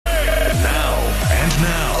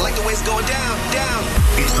now. I like the way it's going down.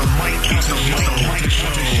 It's the Mike Calta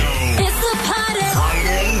Show. It's the party.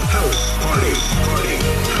 Friday house party.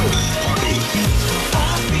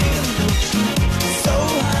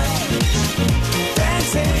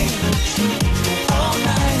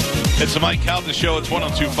 It's the Mike Calta Show. It's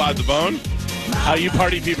 102.5 The Bone. How you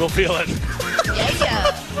party people feeling? Yeah.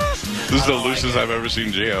 This is the loosest I've ever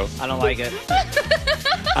seen Gio. I don't like it.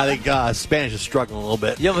 I think Spanish is struggling a little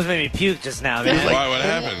bit. You almost made me puke just now, man. Why? What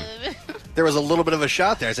happened? There was a little bit of a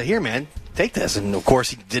shot there. I said, here, man, take this. And, of course,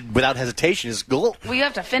 he did without hesitation. His goal. Well, you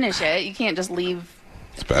have to finish it. You can't just leave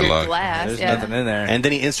It's bad your luck. glass. There's yeah. nothing in there. And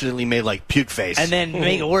then he instantly made, like, puke face. And then, to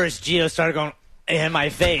make it worse, Gio started going in my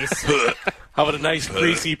face. How about a nice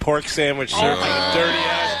greasy pork sandwich served in a dirty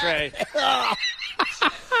ashtray?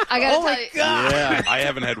 I gotta tell you, Yeah. I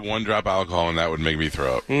haven't had one drop of alcohol, and that would make me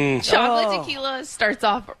throw up. chocolate tequila starts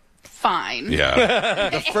off fine. Yeah.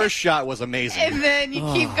 The first shot was amazing. And then you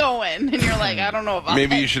keep going, and you're like, I don't know about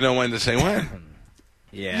Maybe that. you should know when to say when.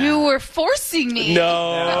 Yeah. You were forcing me.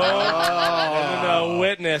 No,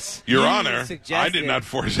 witness. Your You Honor, suggested. I did not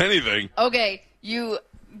force anything. Okay, you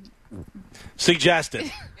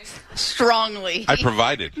Suggested. strongly. I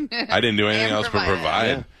provided. I didn't do anything And else but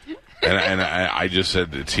provided. provide. And I just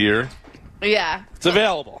said it's here. Yeah. It's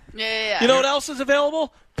available. Yeah. You know what else is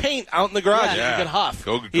available? Paint out in the garage. Yeah. You can huff.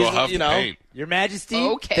 Go He's- huff you the know, paint. Your Majesty,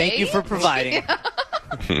 Okay. thank you for providing.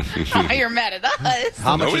 Oh, you're mad at us.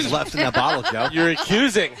 How much Nobody's- is left in that bottle, Joe? You're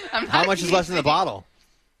accusing. How much is left in the bottle?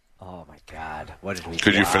 Oh, my God. What did we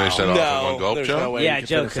Could you finish that off in one No, gulp, there's Joe? no way Yeah, you can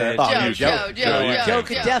Joe finish that. could. Oh, Joe, you Joe, Joe, Joe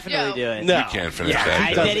could definitely do it. No. You can't finish Yeah, that.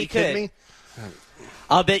 I bet he kidding could. me?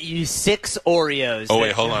 I'll bet you 6 Oreos. Oh,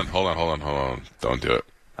 wait, hold on. Don't do it.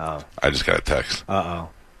 Oh. I just got a text Uh-oh.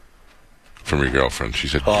 from your girlfriend. She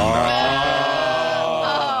said, "Do not."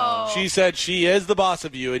 She said she is the boss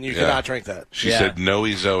of you, and you Yeah. cannot drink that. She Yeah. said, "No,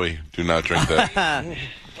 Zoe, do not drink that."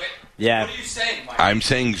 Yeah. I'm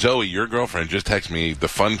saying Zoe, your girlfriend, just texted me, the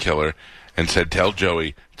fun killer, and said, "Tell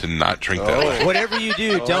Joey to not drink that." Whatever you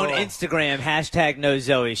do, don't Instagram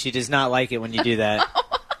 #NoZoe. She does not like it when you do that.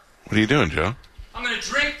 What are you doing, Joe? I'm going to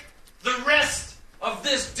drink the rest of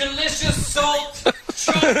this delicious salt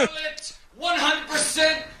chocolate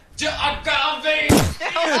 100% agave.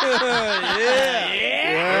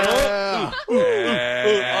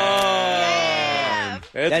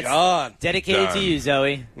 It's That's gone. dedicated Done. to you,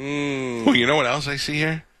 Zoe. Well, you know what else I see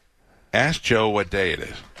here? Ask Joe what day it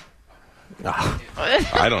is.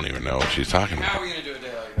 I don't even know what she's talking How about. are we going to do a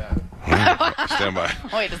day like that? Stand by.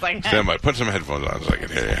 Wait a second. Stand by. Put some headphones on so I can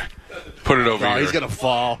hear you. Put it over Oh, your. he's going to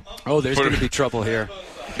fall. Oh, there's Put going it- to be trouble here.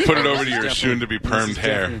 Put it over to your soon-to-be permed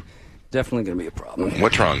hair. Definitely going to be a problem.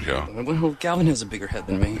 What's wrong, Joe? Well, Galvin has a bigger head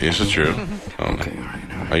than me. This is true. Oh, Okay, all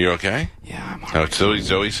right. Are you okay? Yeah, I'm all No, right.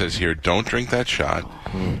 Zoe says here, don't drink that shot,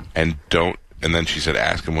 and don't. And then she said,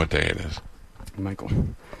 ask him what day it is. Michael,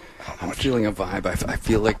 I'm feeling a vibe. I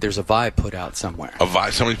feel like there's a vibe put out somewhere. A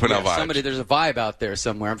vibe. Somebody's putting out vibes. There's a vibe out there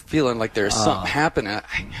somewhere. I'm feeling like there's something happening.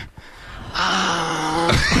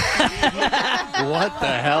 What the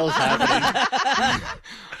hell's happening?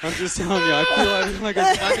 I'm just telling you, I feel like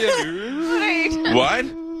it might be What?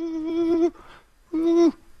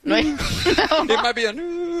 Wait. it might be a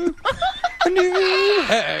new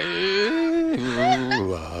hey.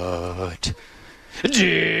 What?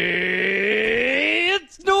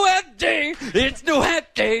 It's no hat day. It's no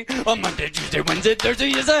hat day. On Monday, Tuesday, Wednesday, Thursday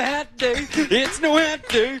is a hat day. It's no hat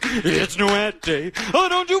day. It's no hat day. Oh,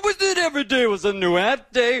 don't you wish that every day was a new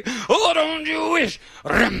hat day? Oh, don't you wish,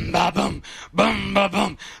 rim-ba-bum,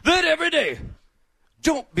 bum-ba-bum, that every day.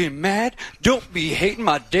 Don't be mad. Don't be hating.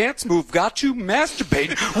 My dance move got you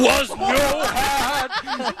masturbating. Was no hat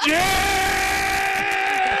day.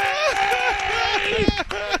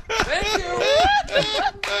 Thank you.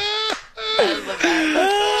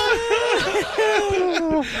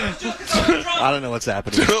 I don't know what's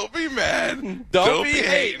happening. Don't be mad. Don't be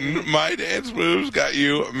hating. My dance moves got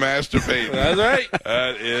you masturbating. That's right.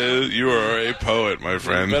 That is, you are a poet, my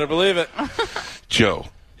friend. Better believe it. Joe,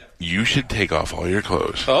 you should take off all your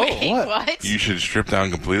clothes. Oh, Wait, what? You should strip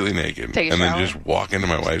down completely naked Take a and then shower? just walk into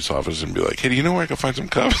my wife's office and be like, hey, do you know where I can find some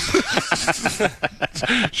cups?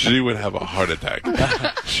 She would have a heart attack.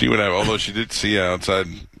 She would have, although she did see you outside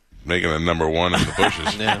making a number one in the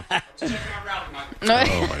bushes. Yeah.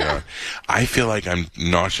 Oh, my God. I feel like I'm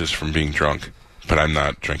nauseous from being drunk, but I'm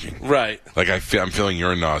not drinking. right. Like I'm feeling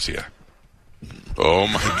your nausea. Oh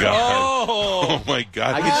my god! Oh, my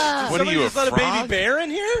god! What are somebody you, a just let a frog? baby bear in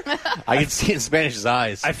here? I can see it in Spanish's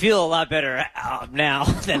eyes. I feel a lot better now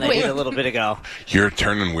than I did a little bit ago. You're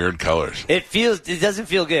turning weird colors. It doesn't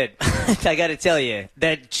feel good. I got to tell you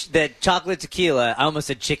that chocolate tequila. I almost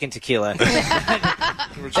said chicken tequila.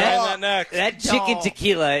 We're trying that next. That chicken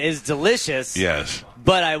tequila is delicious. Yes.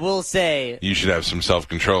 But I will say, You should have some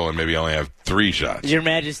self-control and maybe only have 3 shots. Your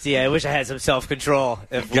Majesty, I wish I had some self-control.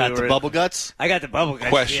 Got the bubble guts? I got the bubble guts.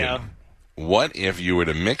 Question: Gio. What if you were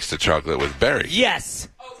to mix the chocolate with berry? Yes,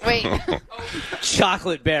 Wait.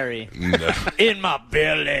 chocolate berry No. in my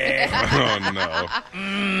belly. Oh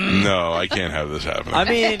no! No, I can't have this happen. I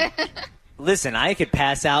mean, listen, I could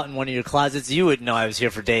pass out in one of your closets. You wouldn't know I was here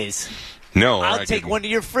for days. No, I'll take one of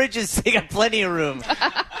your fridges. They got plenty of room.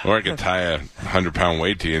 Or I could tie a 100-pound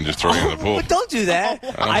weight to you and just throw you in the pool. But don't do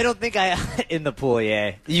that. I don't think I in the pool.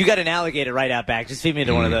 Yeah, you got an alligator right out back. Just feed me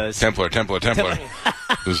into one of those. Templar.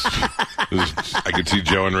 I could see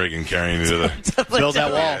Joe and Reagan carrying you to the Build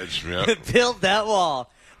that wall. edge. Yep. Build that wall.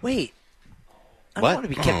 Wait, I don't What? want to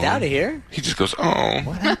be kept out of here. He just goes,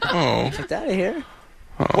 oh. Kept out of here.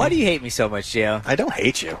 Why do you hate me so much, Gio? I don't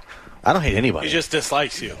hate you. I don't hate anybody. He just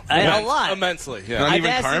dislikes you. A lot. Immensely. Yeah. Not even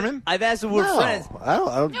asked Carmen? him- I've asked him we're No, friends. I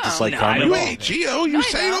don't dislike no, Carmen. I You don't. hate Gio. You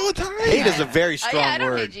say it all the time. Hate is a very Oh, strong yeah, I don't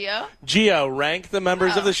word. hate Gio. Gio, rank the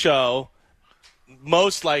members of the show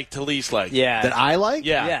most like to least like. Yeah. That I like?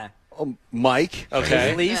 Yeah. Yeah. Mike,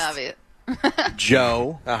 Okay. At least. Yeah, obvious.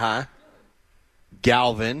 Joe, Uh-huh.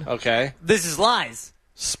 Galvin, Okay. This is lies.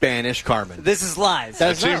 Spanish, Carmen. This is lies. That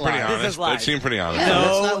That's seemed not pretty lie. This is honest. lies. That seemed pretty honest. Yeah, No.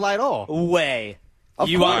 that's not a lie at all. Way. Of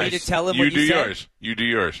You want me course. to tell him You what do you said? yours. You do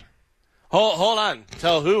yours. Hold on.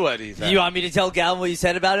 Tell who what he said. You want me to tell Galvin what you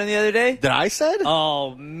said about him the other day? That I said?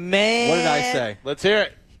 Oh, man. What did I say? Let's hear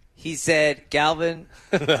it. He said, Galvin,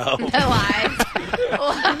 Lies.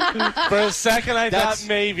 For a second, I That's- thought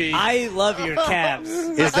maybe. I love your calves.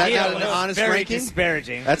 Is that You not know, an it was honest very ranking?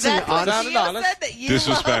 disparaging. That's an That's what honest. Sounded Gio honest. said that you This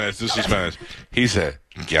was love. Spanish. He said,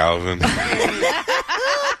 Galvin.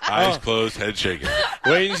 Eyes closed, head shaking.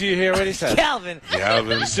 Wait until you hear what he said. Galvin.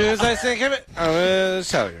 Galvin. As soon as I think of it, I'm going to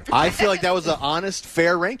tell you. I feel like that was an honest,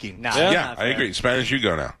 fair ranking. No, Yeah, Yeah, not I fair. agree. Spanish, you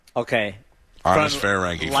go now. Okay. Honest, From fair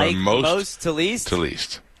ranking. Like From most to least. to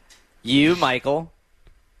least. You, Michael.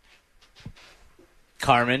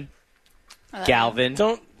 Carmen. Galvin.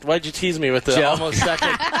 Why'd you tease me with the Joe. almost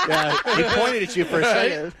second? Yeah, he pointed at you for a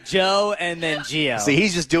second. Joe, and then Gio. See,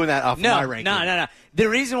 he's just doing that off No, my ranking. no. The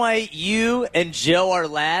reason why you and Joe are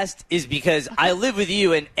last is because I live with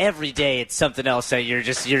you, and every day it's something else that you're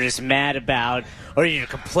just mad about, or you're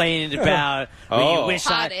complaining about, or you wish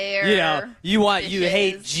Hot I, air, you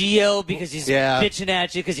hate dishes. Gio because he's Yeah. bitching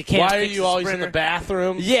at you because you can't. Why are fix you the always in sprinter. the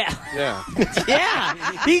bathroom? Yeah, Yeah.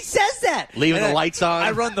 yeah. He says that. Leaving And the lights on.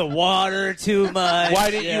 I run the water too much. Why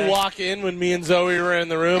didn't Yeah. you walk in when me and Zoe were in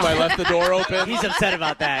the room? I left the door open. He's upset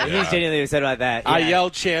about that. Yeah. He's genuinely upset about that. I Yeah.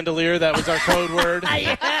 yelled chandelier. That was our code word.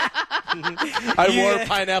 I wore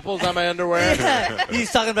pineapples on my underwear. Yeah.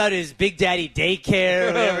 He's talking about his Big Daddy daycare,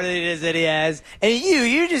 or whatever it is that he has, and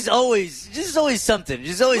you're just always something,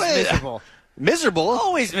 just always miserable, Miserable?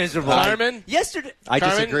 always miserable. Carmen? Yesterday, I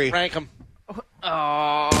Carmen, disagree. Rank them.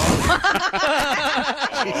 Are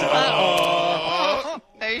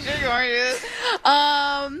you sure you want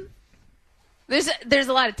to do this? There's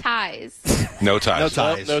a lot of ties. No ties. No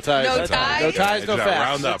ties. No ties. No ties? No ties, no Good job.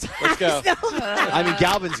 facts. Round up. Let's go. I mean,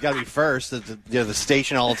 Galvin's got to be first at the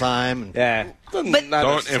station all the time. And yeah, But- Not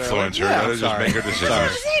Don't necessarily. influence her. Yeah, Let I'm her just sorry. make her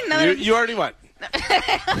decisions. You already went.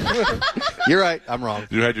 You're right. I'm wrong.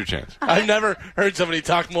 You had your chance. I've never heard somebody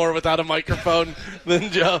talk more without a microphone than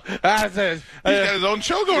Joe. He's got his own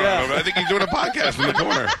show going Yeah. on, but I think he's doing a podcast in the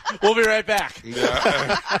corner. We'll be right back.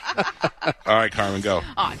 Yeah. All right, Carmen, go.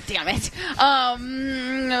 Oh, damn it.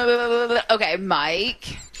 Okay,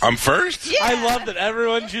 Mike. I'm first? Yeah. I love that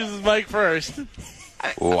everyone chooses Mike first.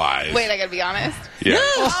 Lies. Wait, I gotta be honest. Yeah.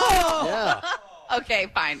 Yeah. Okay,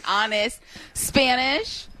 fine. Honest.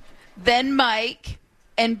 Spanish, then Mike,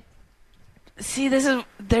 and see,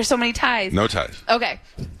 there's so many ties. No ties. Okay.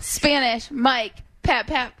 Spanish, Mike, Pep,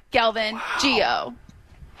 Galvin, Gio.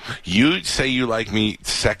 You say you like me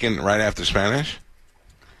second right after Spanish?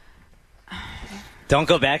 don't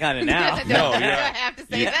go back on it now. Do No, I yeah. have to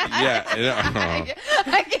say that? Yeah.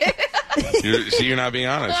 I get- See, you're not being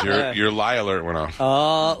honest. Your lie alert went off.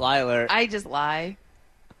 Oh, lie alert. I just lie.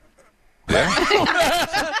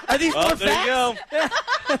 Are these more There you go.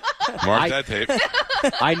 Mark that tape.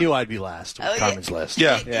 I knew I'd be last with Oh, yeah. Carmen's list.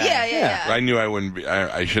 Yeah. Yeah. I knew I wouldn't be.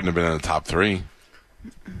 I shouldn't have been in the top 3.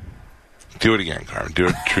 Do it again, Carmen. Do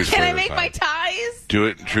it truthfully. Can I this make time. my ties? Do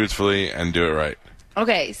it truthfully and do it right.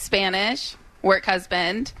 Okay, Spanish, work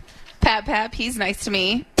husband. Pap, he's nice to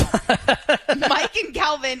me. Mike and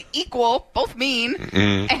Calvin, equal, both mean.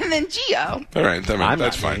 And then Gio. All right,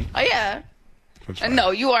 that's fine. Oh, yeah. That's fine. No,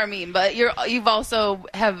 you are mean, but you've also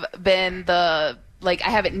have been the, like, I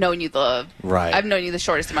haven't known you Right. I've known you the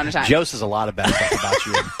shortest amount of time. Joe says a lot of bad stuff about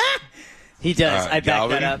you. He does. I back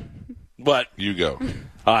Galvin? that up. What? You go.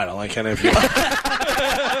 Oh, I don't like any of you.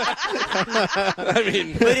 I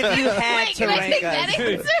mean, But if you had Wait, to can I rank take that us,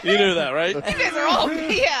 answer? you knew that, right? You guys are all,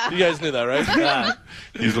 yeah. You guys knew that, right?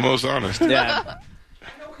 He's the most honest. yeah.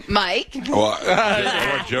 Mike. Well,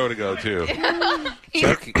 I want Joe to go too.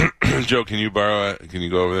 Joe, can you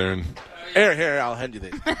go over there and Here, I'll hand you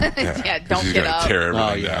these. Yeah, 'cause don't he's get gonna up. tear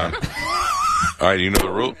everything down. All right, you know the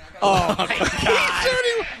rule. Oh my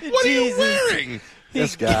God! What Jesus. are you wearing?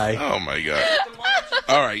 This guy. Oh my God!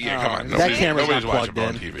 All right, yeah, come on. That camera's nobody's not watching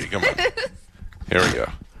plugged on TV. Come on. Here we go.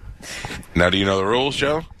 Now, do you know the rules,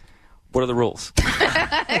 Joe? What are the rules?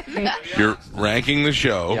 You're ranking the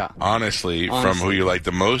show, Yeah. honestly, from who you like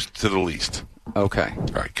the most to the least. Okay. All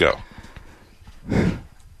right, go.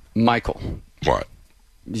 Michael, What?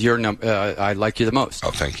 your I like you the most.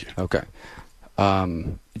 Oh, thank you. Okay.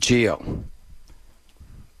 Gio,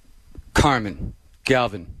 Carmen,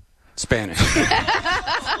 Galvin, Spanish.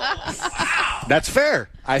 That's fair.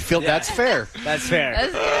 I feel that's fair. That's fair.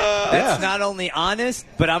 That's- That's not only honest,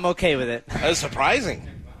 but I'm okay with it. That's surprising.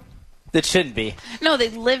 It shouldn't be. No, they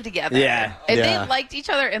live together. Yeah. If Yeah. they liked each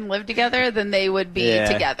other and lived together, then they would be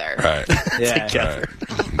Yeah. together. All right. Yeah. All right.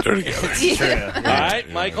 They're together. Yeah. All right,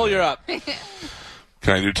 Michael, you're up.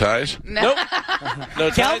 Can I do ties? Nope. No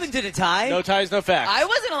ties. Galvin did a tie. No ties, no facts. I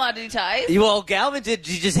wasn't allowed to do ties. Well, Galvin did.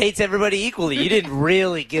 He just hates everybody equally. You didn't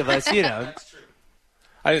really give us,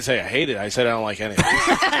 I didn't say I hate it. I said I don't like anything.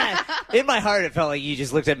 In my heart, it felt like you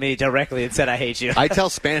just looked at me directly and said, "I hate you." I tell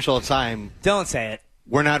Spanish all the time, Don't say it.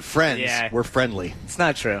 we're not friends. Yeah. We're friendly. It's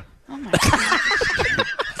not true. Oh my God.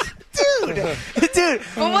 Dude,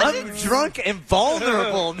 was I'm it- drunk and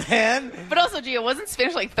vulnerable, man. But also, Gio, wasn't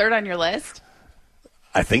Spanish like third on your list?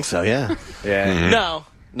 I think so, yeah. Yeah. No.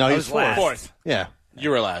 No, he I was was last. Fourth. Yeah. You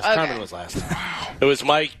were last. Okay. Carmen was last. It was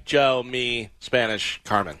Mike, Joe, me, Spanish,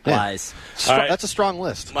 Carmen. Lies. All right. That's a strong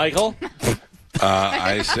list. Michael?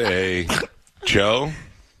 I say Joe.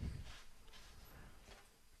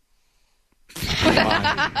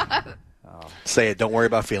 Say it. Don't worry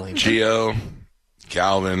about feelings. Gio,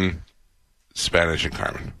 Calvin, Spanish, and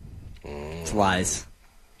Carmen. It's lies.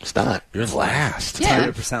 It's not. You're last. Yeah.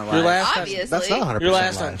 100% lies. You're last on, Obviously. That's not 100% you're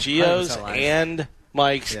last lie. on Gio's 100% lies. and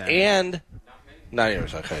Mike's Yeah. and not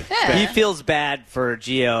yours. Okay. Yeah. He feels bad for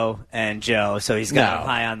Gio and Joe, so he's got No. them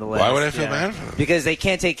high on the list. Why would I feel bad for them? Because they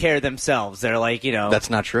can't take care of themselves. They're like, That's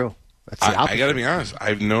not true. That's the I opposite. got to be honest.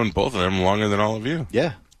 I've known both of them longer than all of you.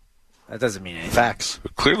 Yeah. that doesn't mean anything. Facts.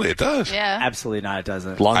 But clearly, it does. Yeah. Absolutely not. It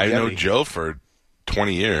doesn't. I Longevity. know Joe for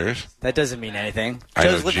 20 years. That doesn't mean anything. I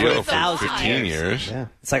know Joe's lived for Gio 1,000 for 15 years. Yeah.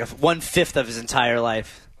 It's like 1/5 of his entire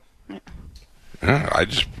life. Yeah, I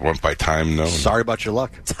just went by time known. Sorry about your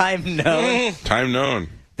luck. Time known. Time known.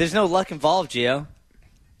 There's no luck involved, Gio.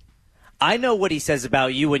 I know what he says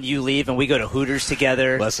about you when you leave and we go to Hooters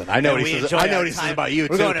together. Listen, I know And what he we says. enjoy I know our what he says time. about you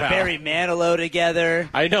We're too, going to pal. Barry Manilow together.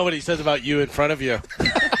 I know what he says about you in front of you.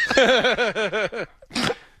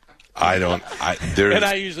 I don't. There's. And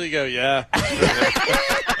I usually go, yeah.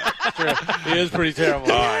 True. He is pretty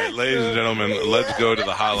terrible. All right, ladies and gentlemen, let's go to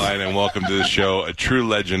the hotline and welcome to the show a true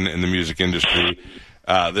legend in the music industry.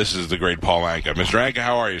 This is the great Paul Anka. Mr. Anka,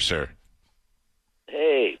 how are you, sir?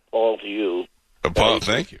 Hey, Paul, to you. Paul,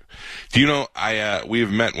 thank you. Do you know, we've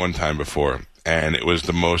met one time before, and it was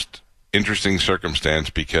the most interesting circumstance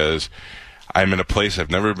because I'm in a place I've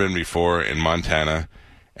never been before in Montana,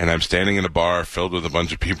 and I'm standing in a bar filled with a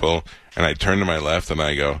bunch of people, and I turn to my left and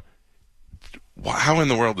I go, how in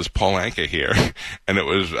the world is Paul Anka here? And it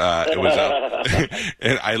was out,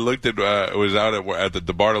 and I looked at, it was out at the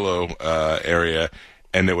DeBartolo area,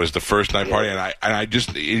 and it was the first night party, and I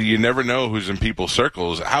just, you never know who's in people's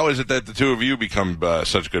circles. How is it that the two of you become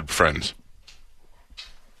such good friends?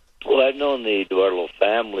 Well, I've known the DeBartolo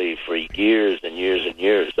family for years and years and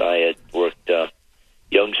years. I had worked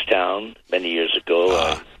Youngstown many years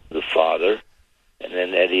ago, the father, and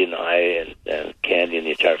then Eddie and I and Candy and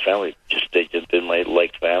the entire family, they've just been my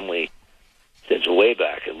like family since way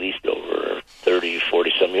back, at least over 30,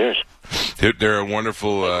 40-some years. They're a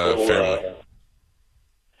wonderful family.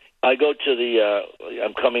 I go to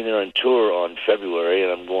I'm coming there on tour on February,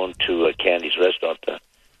 and I'm going to Candy's restaurant, the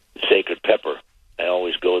Sacred Pepper. I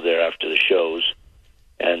always go there after the shows,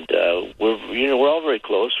 and we're all very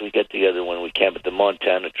close. We get together when we can, but the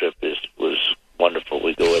Montana trip was wonderful.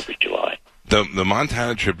 We go every July. The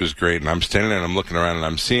Montana trip is great, and I'm standing there and I'm looking around and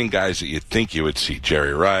I'm seeing guys that you'd think you would see.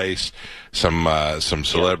 Jerry Rice, some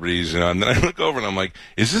celebrities, and then I look over and I'm like,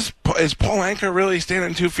 is Paul Anka really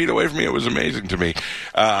standing 2 feet away from me? It was amazing to me.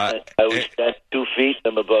 I was at 2 feet.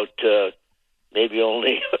 I'm about maybe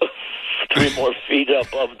only 3 more feet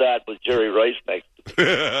above that with Jerry Rice next to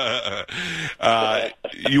me.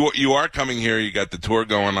 You are coming here. You got the tour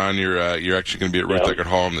going on. You're actually going to be at Ruth Eckerd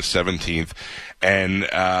Hall on the 17th, and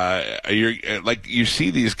you see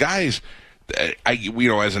these guys.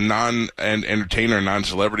 As a non-entertainer,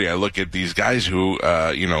 non-celebrity, I look at these guys who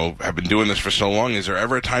have been doing this for so long. Is there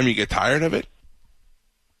ever a time you get tired of it?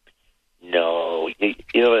 No,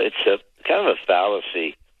 it's a kind of a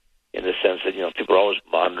fallacy in the sense that people are always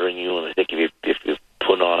monitoring you, and I think if you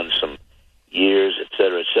put on some years, et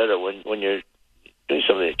cetera, when you're doing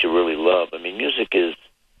something that you really love. I mean, music is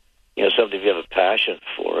something. If you have a passion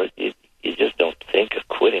for it, you just don't think of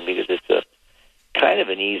quitting because it's a kind of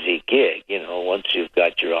an easy gig. Once you've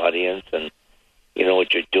got your audience and you know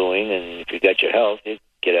what you're doing, and if you've got your health, you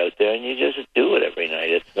get out there and you just do it every night.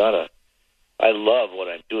 It's not a. I love what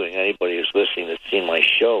I'm doing. Anybody who's listening that's seen my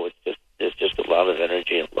show, there's just a lot of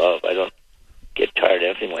energy and love. I don't get tired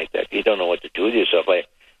of anything like that. You don't know what to do with yourself.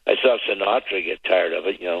 I saw Sinatra get tired of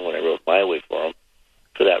it, when I wrote My Way for him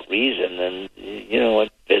for that reason. And, I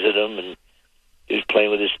visited him, and he was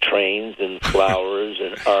playing with his trains and flowers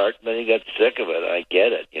and art, and then he got sick of it. I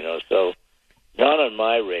get it, so not on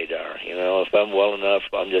my radar. If I'm well enough,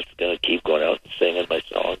 I'm just going to keep going out and singing my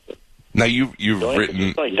songs. Now, you've written...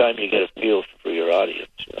 It's the only time you get a feel for your audience,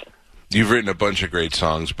 You've written a bunch of great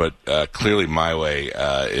songs, but clearly My Way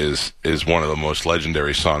is one of the most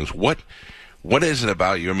legendary songs. What is it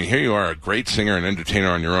about you? I mean, here you are, a great singer and entertainer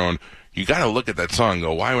on your own. You got to look at that song and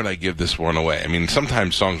go, why would I give this one away? I mean,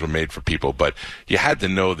 sometimes songs were made for people, but you had to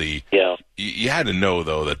know you had to know,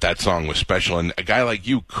 though, that song was special, and a guy like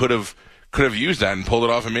you could have used that and pulled it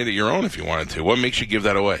off and made it your own if you wanted to. What makes you give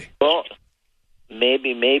that away? Well,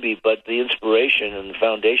 maybe, but the inspiration and the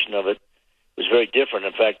foundation of it was very different.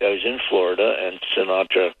 In fact, I was in Florida, and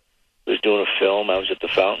Sinatra was doing a film. I was at the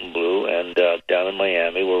Fontainebleau and down in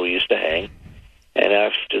Miami where we used to hang. And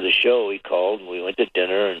after the show, he called, and we went to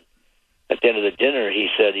dinner. And at the end of the dinner, he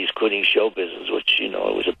said he's quitting show business, which, it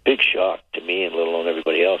was a big shock to me and let alone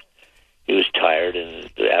everybody else. He was tired, and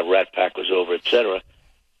the Rat Pack was over, etc.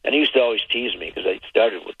 And he used to always tease me because I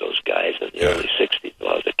started with those guys in the early 60s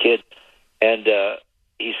when I was a kid. And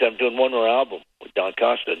he said, I'm doing one more album with Don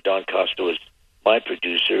Costa. Don Costa was my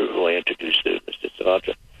producer who I introduced to Mr.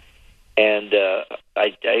 Sinatra. And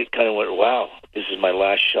I kind of went, wow, this is my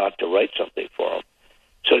last shot to write something for him.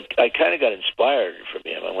 So I kind of got inspired from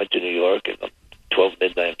him. I went to New York, and 12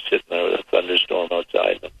 midnight, I'm sitting there with a thunderstorm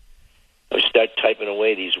outside. And I would start typing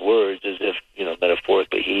away these words as if,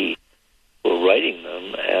 metaphorically he were writing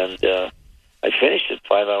them. And I finished it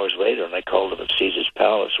 5 hours later, and I called him at Caesar's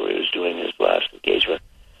Palace where he was doing his last engagement.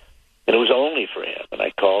 And it was only for him. And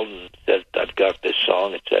I called and said, I've got this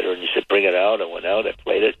song, et cetera. And he said, bring it out. I went out, I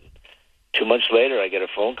played it. 2 months later, I get a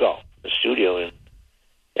phone call from the studio in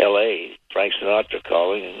L.A., Frank Sinatra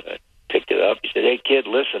calling, and I picked it up. He said, hey, kid,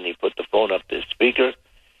 listen. He put the phone up to the speaker,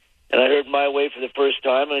 and I heard My Way for the first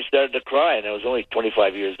time, and I started to cry. And I was only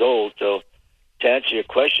 25 years old. So to answer your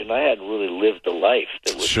question, I hadn't really lived a life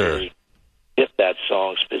that would really fit that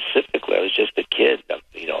song specifically. I was just a kid, a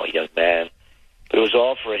young man. But it was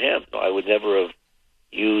all for him. I would never have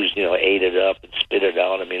used, ate it up and spit it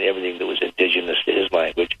out. I mean, everything that was indigenous to his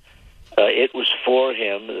language. It was for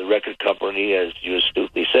him. The record company, as you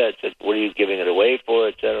astutely said, what are you giving it away for,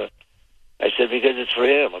 et cetera? I said, because it's for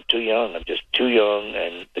him. I'm too young. I'm just too young,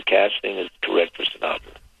 and the casting is correct for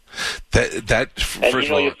Sinatra. First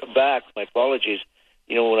of all, you come back, my apologies,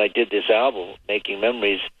 when I did this album, Making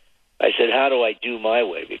Memories, I said, how do I do My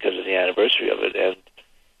Way because of the anniversary of it? And,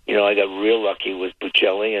 I got real lucky with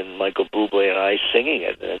Bocelli and Michael Bublé and I singing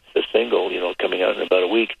it. And it's the single, coming out in about a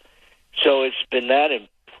week. So it's been that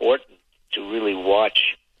important to really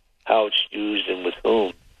watch how it's used and with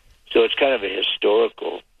whom. So it's kind of a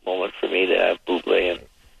historical moment for me to have Bublé and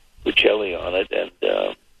Bocelli on it, and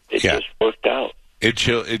it just worked out. It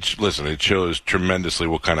shows tremendously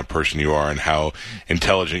what kind of person you are and how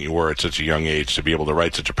intelligent you were at such a young age to be able to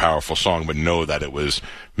write such a powerful song, but know that it was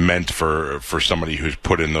meant for somebody who's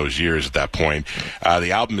put in those years at that point.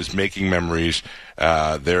 The album is Making Memories.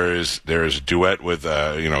 There is a duet with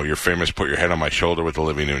your famous "Put Your Head on My Shoulder" with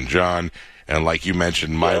Olivia Newton-John. And like you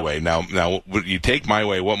mentioned, My Way. Now, you take My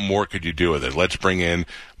Way. What more could you do with it? Let's bring in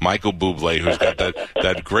Michael Bublé, who's got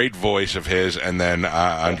that great voice of his, and then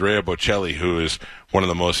Andrea Bocelli, who is one of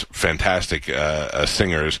the most fantastic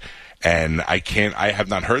singers. And I have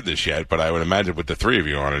not heard this yet, but I would imagine with the three of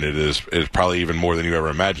you on it, it is probably even more than you ever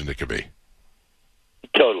imagined it could be.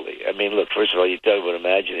 Totally. I mean, look, first of all, you talk about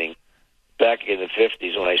imagining. Back in the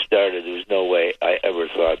 50s when I started, there was no way I ever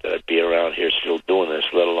thought that I'd be around here still doing this,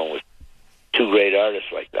 let alone with two great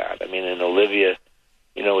artists like that. I mean, and Olivia,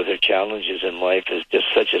 with her challenges in life, is just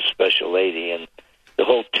such a special lady. And the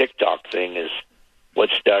whole TikTok thing is what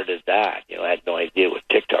started that. I had no idea what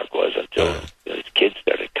TikTok was until these kids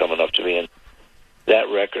started coming up to me. And that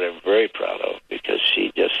record I'm very proud of because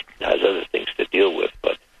she just has other things to deal with.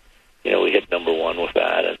 But, we hit number one with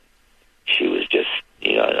that. And she was just,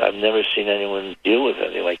 I've never seen anyone deal with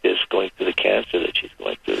anything like this going through the cancer that she's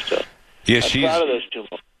going through. So yeah, I'm proud of those two.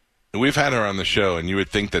 We've had her on the show, and you would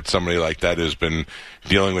think that somebody like that who's been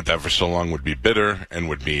dealing with that for so long would be bitter and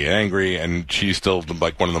would be angry, and she's still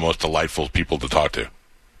like one of the most delightful people to talk to.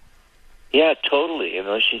 Yeah, totally.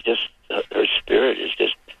 She's just, her spirit is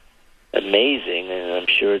just amazing, and I'm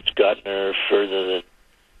sure it's gotten her further than,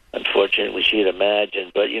 unfortunately, she'd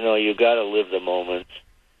imagined. But, you got to live the moment.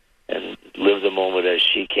 And live the moment as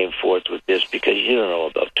she came forth with this, because you don't know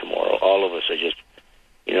about tomorrow. All of us are just,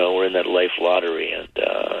 we're in that life lottery, and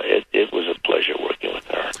it was a pleasure working with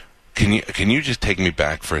her. Can you just take me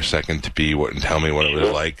back for a second and tell me what it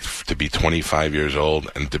was like to be 25 years old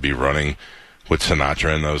and to be running with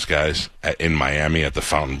Sinatra and those guys in Miami at the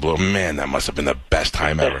Fontainebleau? Man, that must have been the best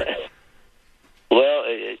time ever. Well,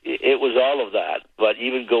 it was all of that, but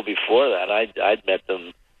even go before that, I'd met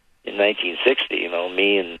them in 1960.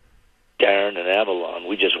 Me and Darren and Avalon,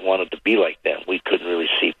 we just wanted to be like them. We couldn't really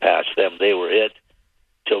see past them. They were it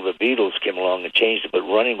till the Beatles came along and changed it. But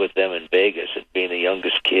running with them in Vegas and being the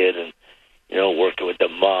youngest kid and, working with the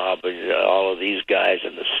mob and all of these guys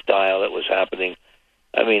and the style that was happening.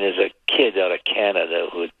 I mean, as a kid out of Canada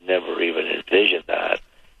who had never even envisioned that,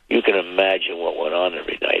 you can imagine what went on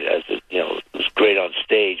every night. It was great on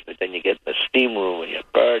stage, but then you get in the steam room and you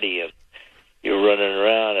party and you're running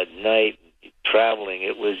around at night traveling.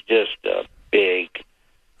 It was just a big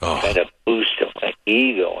kind of boost to my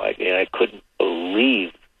ego. I couldn't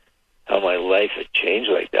believe how my life had changed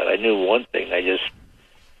like that. I knew one thing. I just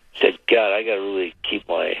said, God, I got to really keep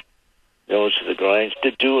my nose to the grind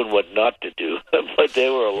to doing what not to do. But they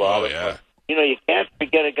were a lot of fun. You can't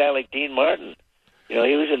forget a guy like Dean Martin. He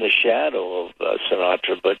was in the shadow of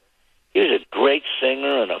Sinatra, but he was a great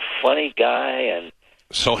singer and a funny guy and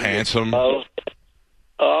so handsome.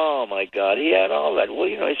 Oh, my God. He had all that. Well,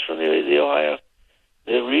 he's from the Ohio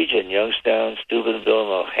region, Youngstown,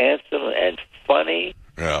 Steubenville, handsome and funny.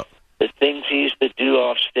 Yeah. The things he used to do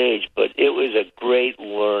off stage, but it was a great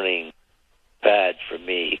learning pad for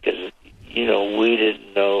me because, we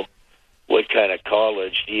didn't know what kind of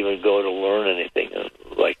college to even go to learn anything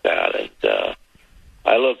like that. And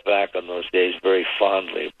I look back on those days very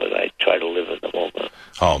fondly, but I try to live in the moment.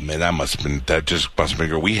 Oh, man, that just must have been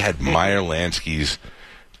great. We had Meyer Lansky's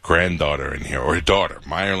granddaughter in here, or daughter,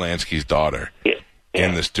 Meyer Lansky's daughter,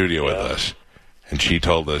 in the studio with us. And she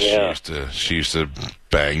told us she used to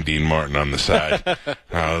bang Dean Martin on the side.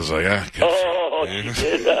 I was like, good she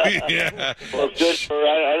did. yeah. Well, good for her.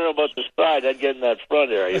 I don't know about the side. I'd get in that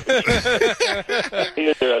front area.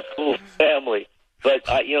 They're a cool family. But,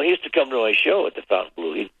 he used to come to my show at the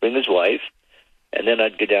Fontainebleau. He'd bring his wife, and then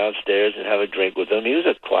I'd go downstairs and have a drink with him. He was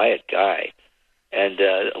a quiet guy. And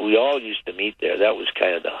we all used to meet there. That was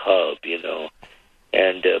kind of the hub,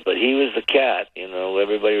 And but he was the cat,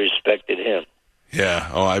 Everybody respected him. Yeah.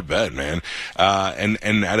 Oh, I bet, man.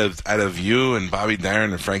 And out of you and Bobby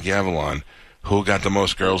Darin and Frankie Avalon, who got the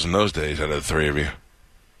most girls in those days out of the three of you?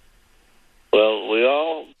 Well, we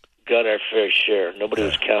all got our fair share. Nobody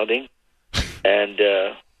was counting. And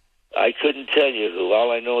I couldn't tell you who.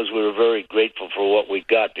 All I know is we were very grateful for what we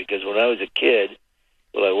got because when I was a kid,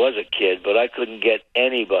 well, I was a kid, but I couldn't get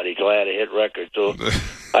anybody till I had a hit record. So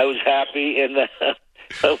I was happy, and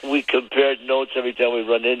we compared notes every time we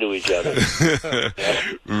run into each other.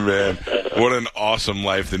 Man, what an awesome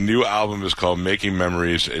life. The new album is called Making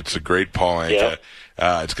Memories. It's a great Paul Anka.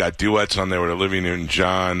 It's got duets on there with Olivia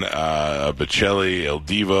Newton-John, Bocelli, Il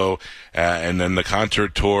Divo, and then the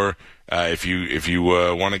concert tour. If you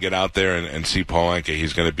want to get out there and see Paul Anka,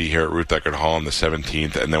 he's going to be here at Ruth Eckerd Hall on the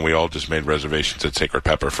 17th, and then we all just made reservations at Sacred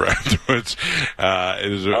Pepper for afterwards.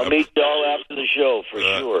 I'll meet you all after the show for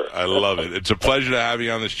sure. I love it. It's a pleasure to have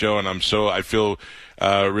you on the show, and I feel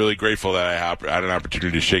really grateful that I had an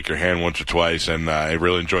opportunity to shake your hand once or twice, and I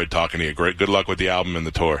really enjoyed talking to you. Good luck with the album and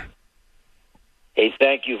the tour. Hey,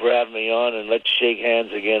 thank you for having me on, and let's shake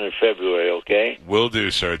hands again in February, okay? Will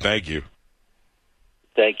do, sir. Thank you.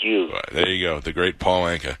 Thank you. There you go, the great Paul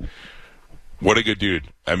Anka. What a good dude.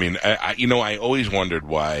 I mean, I always wondered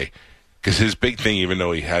why Because his big thing, even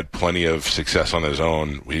though he had plenty of success on his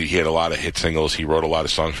own, he had a lot of hit singles. He wrote a lot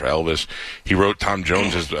of songs for Elvis. He wrote Tom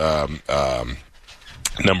Jones's number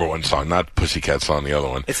one song, not Pussycat song, the other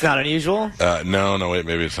one. It's not unusual? No, wait,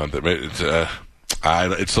 maybe it's not that.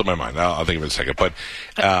 It slipped my mind. I'll think of it in a second. But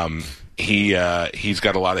he's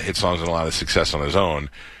got a lot of hit songs and a lot of success on his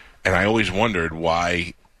own. And I always wondered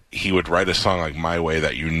why he would write a song like My Way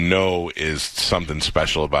that is something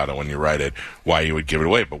special about it when you write it, why he would give it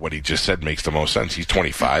away. But what he just said makes the most sense. He's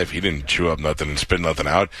 25. He didn't chew up nothing and spit nothing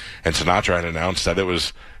out. And Sinatra had announced that it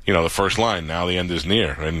was, the first line, now the end is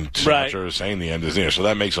near. And Sinatra was saying the end is near. So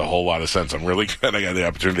that makes a whole lot of sense. I'm really glad I got the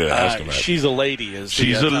opportunity to ask him that. She's a lady.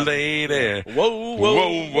 She's a lady. Whoa,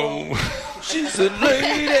 whoa, whoa. She's a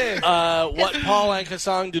lady. What Paul Anka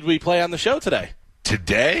song did we play on the show today?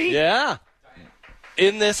 Today? Yeah.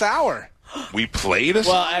 In this hour. We played a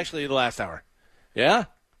song? Well, actually, the last hour. Yeah?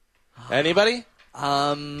 Anybody?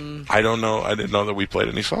 I don't know. I didn't know that we played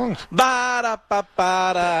any songs.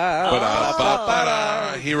 Ba-da-ba-ba-da.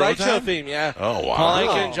 He wrote Show that? theme, yeah. Oh, wow. Paul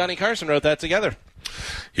Anka and Johnny Carson wrote that together.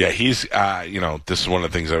 Yeah, he's, this is one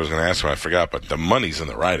of the things I was going to ask him. I forgot, but the money's in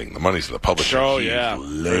the writing. The money's in the publishing. Oh, He's yeah.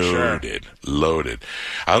 Loaded.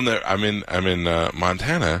 I'm in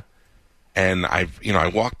Montana, and I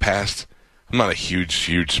walk past. I'm not a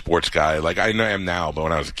huge sports guy. Like, I know I am now, but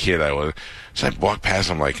when I was a kid, I was. So I walk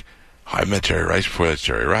past, I'm like, I met Jerry Rice before. That's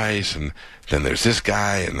Jerry Rice. And then there's this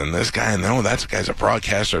guy, and then this guy, and that guy's a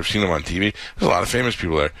broadcaster. I've seen him on TV. There's a lot of famous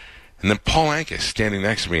people there. And then Paul Anka is standing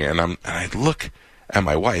next to me, and I look at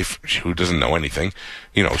my wife, who doesn't know anything.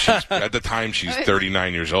 She's at the time, she's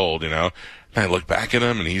 39 years old, And I look back at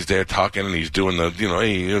him, and he's there talking, and he's doing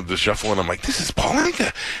the shuffle, and I'm like, this is Paul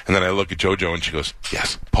Anka. And then I look at JoJo, and she goes,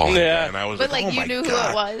 yes, Paul Anka. Yeah. And I was But, like, oh, you my knew God. who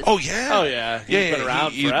it was? Oh, yeah. Oh, yeah. He's been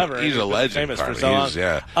around forever. He's a been legend. Famous for Carly. so long.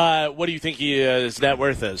 Yeah. What do you think his net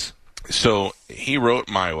worth is? So he wrote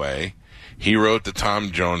My Way. He wrote the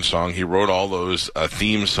Tom Jones song. He wrote all those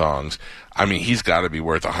theme songs. I mean, he's got to be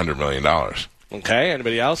worth $100 million. Okay.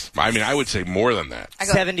 Anybody else? I mean, I would say more than that.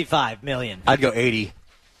 $75 million. I'd go 80.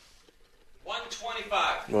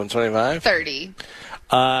 125. 30.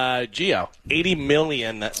 Gio, $80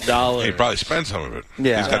 million. He probably spent some of it.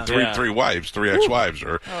 Yeah. He's got three wives, 3 ex-wives,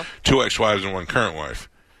 or 2 ex-wives and 1 current wife.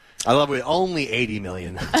 I love it. Only 80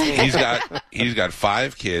 million. He's got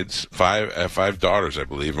 5 kids, 5 daughters, I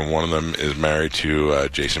believe, and one of them is married to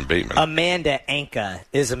Jason Bateman. Amanda Anka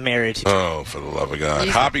is married to. Oh, for the love of God.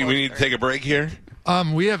 Hoppy, we need to take a break here.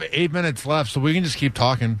 We have 8 minutes left, so we can just keep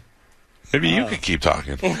talking. Maybe you could keep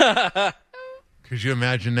talking. Could you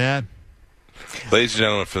imagine that? Ladies and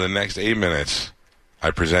gentlemen, for the next 8 minutes,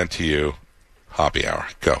 I present to you Hoppy Hour.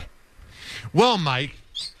 Go. Well, Mike,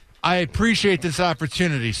 I appreciate this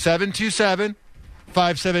opportunity.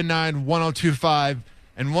 727-579-1025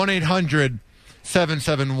 and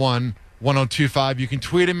 1-800-771-1025. You can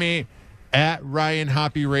tweet at me at Ryan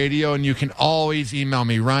Hoppy Radio, and you can always email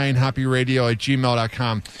me,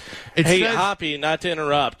 ryanhoppyradio@gmail.com. Hey, Hoppy, not to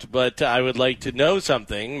interrupt, but I would like to know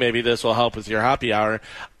something. Maybe this will help with your Hoppy Hour.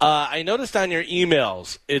 I noticed on your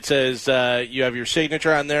emails, it says you have your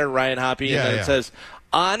signature on there, Ryan Hoppy, and then it says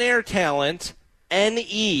on-air talent,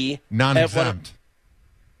 NE. Non-exempt.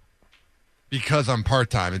 Because I'm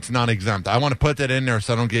part-time. It's non-exempt. I want to put that in there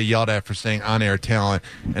so I don't get yelled at for saying on-air talent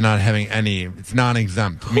and not having any. It's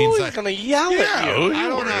non-exempt. Who is going to yell at you? I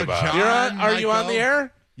don't know, John. Are you on the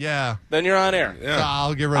air? Yeah. Then you're on air. Yeah. So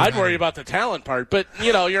I'll get rid of I'd worry about the talent part, but,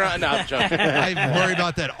 you're on. No, I'm joking. I worry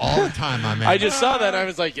about that all the time, my man. I just saw that. I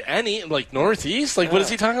was like, Northeast? Like, what is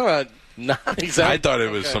he talking about? Non-exempt? I thought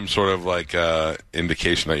it was some sort of,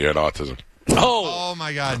 indication that you had autism. Oh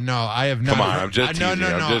my God! No, I have not. Come on, I'm just teasing you. No.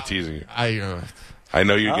 I'm just teasing you. I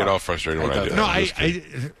know you get all frustrated when I do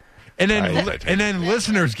that. And then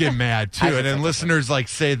listeners get mad too, and then listeners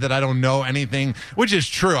say that I don't know anything, which is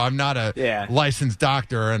true. I'm not a licensed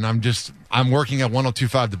doctor, and I'm working at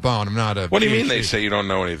 102.5 The Bone. I'm not a. What do you mean PhD. they say you don't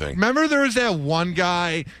know anything? Remember, there was that one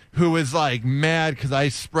guy who was mad because I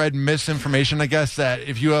spread misinformation. I guess that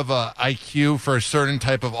if you have a IQ for a certain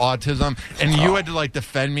type of autism, and you had to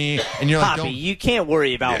defend me, and you're like, Poppy, you can't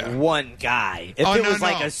worry about one guy. If it was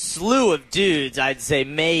a slew of dudes, I'd say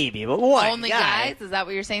maybe, but one Only guy. guys? Is that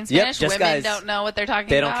what you're saying, Spanish? Yep, just Women guys. don't know what they're talking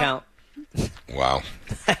They about? don't count. Wow.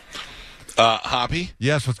 Hoppy?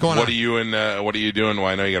 Yes, what's going on? What are you doing? Well,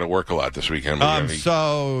 I know you got to work a lot this weekend. No,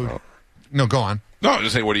 go on. No, I'm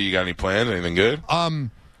just saying, what do you got? Any plans? Anything good?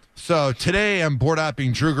 So today I'm board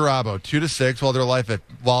hopping Drew Garabo 2 to 6 while they're live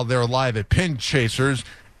at Pin Chasers,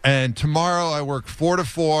 and tomorrow I work 4 to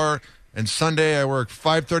 4 and Sunday I work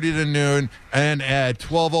 5:30 to noon, and at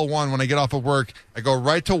 12:01 when I get off of work, I go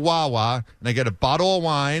right to Wawa, and I get a bottle of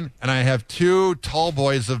wine, and I have 2 tall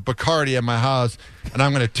boys of Bacardi at my house, and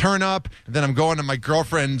I'm going to turn up, and then I'm going to my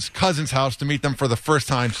girlfriend's cousin's house to meet them for the first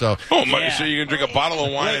time. So, so you're going to drink a bottle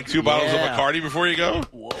of wine and 2 bottles of Bacardi before you go?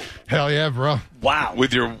 Whoa. Hell yeah, bro. Wow.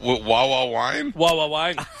 With your Wawa wine? Wawa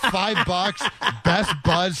wine. $5, best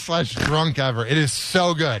buzz / drunk ever. It is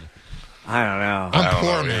so good. I don't know. I'm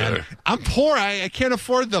poor, man. I'm poor. I can't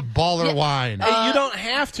afford the baller wine. Hey, you don't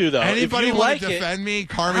have to, though. Anybody if you want like to defend me?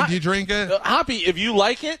 Carmen, do you drink it? Hoppy, if you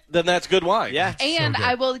like it, then that's good wine. Yeah. And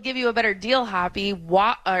I will give you a better deal, Hoppy.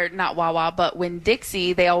 Or not Wawa, but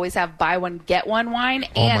Winn-Dixie, they always have buy one, get one wine.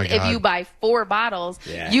 Oh my And if God. you buy 4 bottles,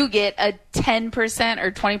 you get a 10%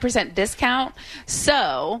 or 20% discount.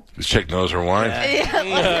 So, This chick knows her wine.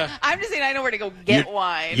 I'm just saying I know where to go get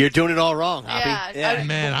wine. You're doing it all wrong, Hoppy. Yeah.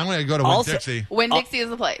 Man, I'm going to go to Also- Winn-Dixie. Winn-Dixie is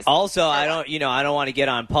the place. Also, I don't want to get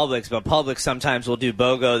on Publix, but Publix sometimes will do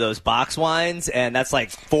BOGO, those box wines, and that's like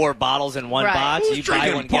 4 bottles in one Right. box. Who's you buy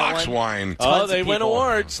drinking one, get box one. wine? Oh, Tons they of win people.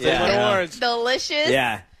 awards. They Yeah. win Yeah. awards. Delicious.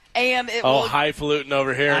 Yeah. And it Oh, will highfalutin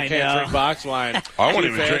over here. I Can't know. drink box wine. I won't Too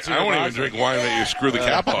even drink. fancy I for won't even box drink wine. wine that you screw the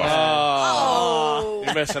cap off. Oh.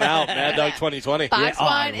 You're missing out. Mad Dog 2020. Box Yeah, oh,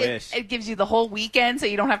 I wine, wish. it gives you the whole weekend, so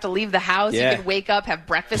you don't have to leave the house. Yeah. You can wake up, have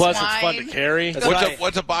breakfast Plus, wine. it's fun to carry. That's What's right.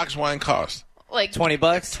 what's a box wine cost? Like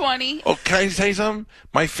 $20? 20. Oh, can I say something?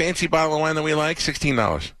 My fancy bottle of wine that we like,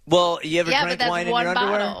 $16. Well, you ever Yeah, drank but that's wine in one your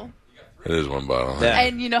underwear? bottle. It is one bottle. Yeah.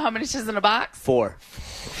 And you know how much is in a box? 4.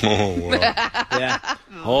 Oh, wow. Yeah.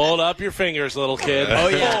 Hold up your fingers, little kid. Oh,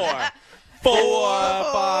 yeah. 4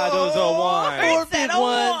 bottles of wine. 4 Instead big of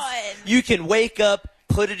ones. one. You can wake up,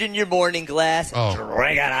 put it in your morning glass, Oh.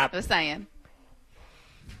 drink it up. Just saying.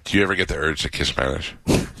 Do you ever get the urge to kiss Spanish?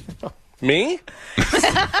 Me?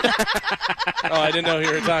 Oh, I didn't know who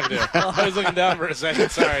you were talking to. I was looking down for a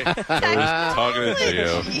second. Sorry. I was talking to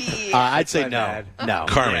you. I'd say no. bad. No.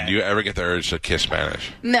 Carmen, Yeah. do you ever get the urge to kiss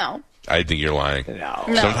Spanish? No. I think you're lying. No.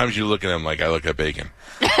 No. Sometimes you look at him like I look at bacon.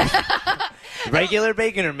 Regular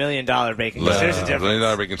bacon or $1 million bacon? 'Cause there's a difference.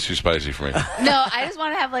 $1 bacon's too spicy for me. No, I just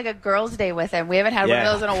want to have like a girls' day with him. We haven't had one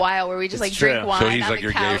Yeah. of those in a while where we just like It's drink true. wine. So he's on like the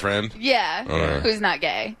your gay couch. friend? Yeah. Alright. Who's not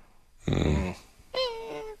gay?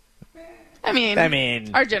 I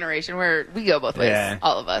mean, our generation, we go both ways. Yeah.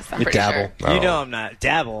 All of us. I'm You pretty dabble. sure. You know I'm not.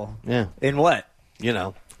 Dabble. Yeah. In what? You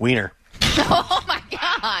know, wiener. Oh my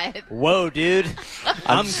god, Whoa, dude.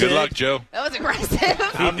 I'm Good luck, Joe. that was aggressive.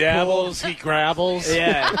 He dabbles. He grabbles.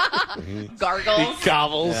 Yeah. Gargles. He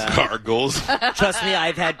gobbles. Gargles. Trust me,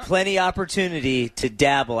 I've had plenty opportunity to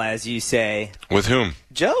dabble, as you say. With whom?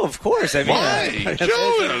 Joe, of course. I mean, Why? Joe.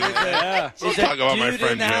 Yeah. Don't talk about my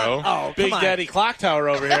friend Joe. Oh, Big come on. Daddy Clock Tower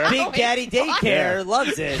over here. Big Daddy Daycare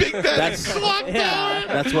loves it. Big Daddy That's Clock yeah.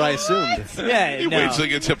 That's what I assumed. Yeah, He no. waits till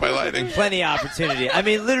he gets hit by lightning. Plenty of opportunity. I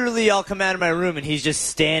mean, literally, I'll come out of my room and he's just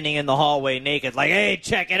standing in the hallway naked, like, "Hey,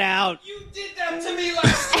 check it out." You did that to me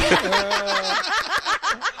last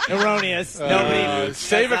year. Erroneous. Nobody.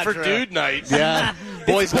 Save it That's for not true. Dude Night. Yeah.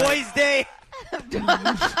 Boys Day.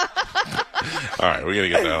 All right, we got to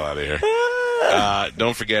get the hell out of here.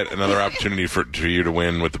 Don't forget, another opportunity for you to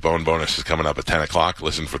win with the Bone Bonus is coming up at 10 o'clock.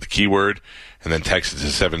 Listen for the keyword, and then text it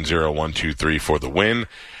to 70123 for the win.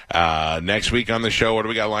 Next week on the show, what do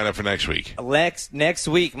we got lined up for next week? Next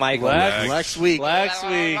week, Michael. Next week. Lex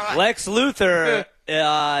week. Lex Luthor.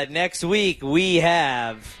 Next week, we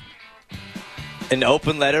have an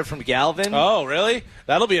open letter from Galvin. Oh, really?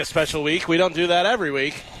 That'll be a special week. We don't do that every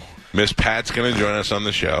week. Miss Pat's going to join us on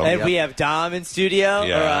the show. And we have Dom in studio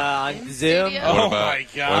Yeah. or on Zoom. Studio. Oh, about- my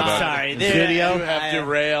what God. about- Sorry, You have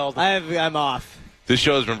derailed. I'm off. This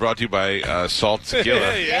show has been brought to you by Salt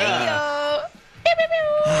Tequila. Yeah.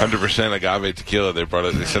 100% agave tequila. They brought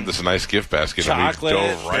it. They sent us a nice gift basket. Chocolate, And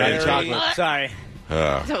we dove right into berry. it. Sorry.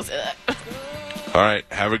 Don't say that. All right.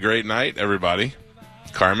 Have a great night, everybody.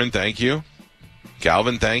 Carmen, thank you.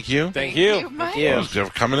 Galvin, thank you. Thank you. Mike. Thanks for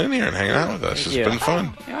coming in here and hanging out with us. It's you. been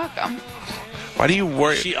fun. You're welcome. Why do you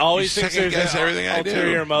worry? She always you thinks second there's guess an everything I do.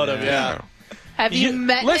 ulterior motive. Yeah. Have you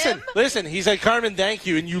met him? Listen. He said, "Carmen, thank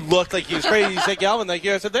you," and you looked like he was crazy. He said, "Galvin, thank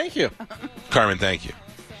you." I said, "Thank you." Carmen, thank you.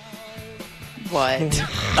 What?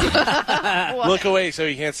 Look away so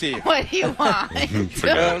he can't see you. What do you want?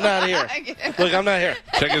 No, I'm not here. Look, I'm not here.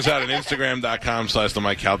 Check us out at Instagram.com/the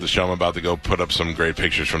Mike Calta Show. I'm about to go put up some great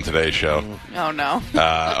pictures from today's show. Oh, no.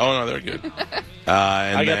 No, they're good. And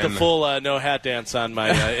I got then- the full no hat dance on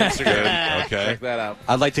my Instagram. Okay. Check that out.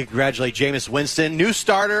 I'd like to congratulate Jameis Winston, new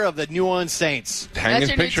starter of the New Orleans Saints. Hang That's his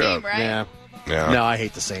your new picture team, up. right? Yeah. Yeah. No, I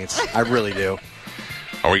hate the Saints. I really do.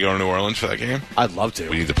 Are we going to New Orleans for that game? I'd love We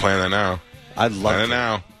to. need to plan that now. I'd love Plan it to.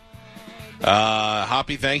 now.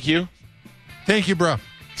 Hoppy, thank you. Thank you, bro.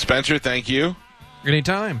 Spencer, thank you.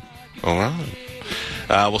 Anytime. All right.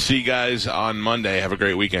 We'll see you guys on Monday. Have a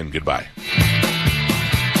great weekend. Goodbye.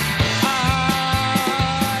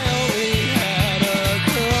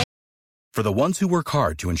 For the ones who work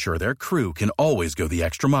hard to ensure their crew can always go the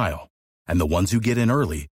extra mile, and the ones who get in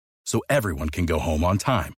early so everyone can go home on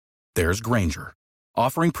time, there's Grainger,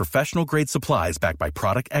 offering professional-grade supplies backed by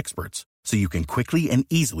product experts so you can quickly and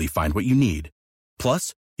easily find what you need.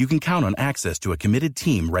 Plus, you can count on access to a committed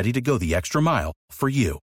team ready to go the extra mile for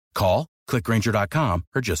you. Call, click Grainger.com,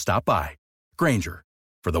 or just stop by. Grainger,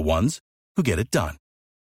 for the ones who get it done.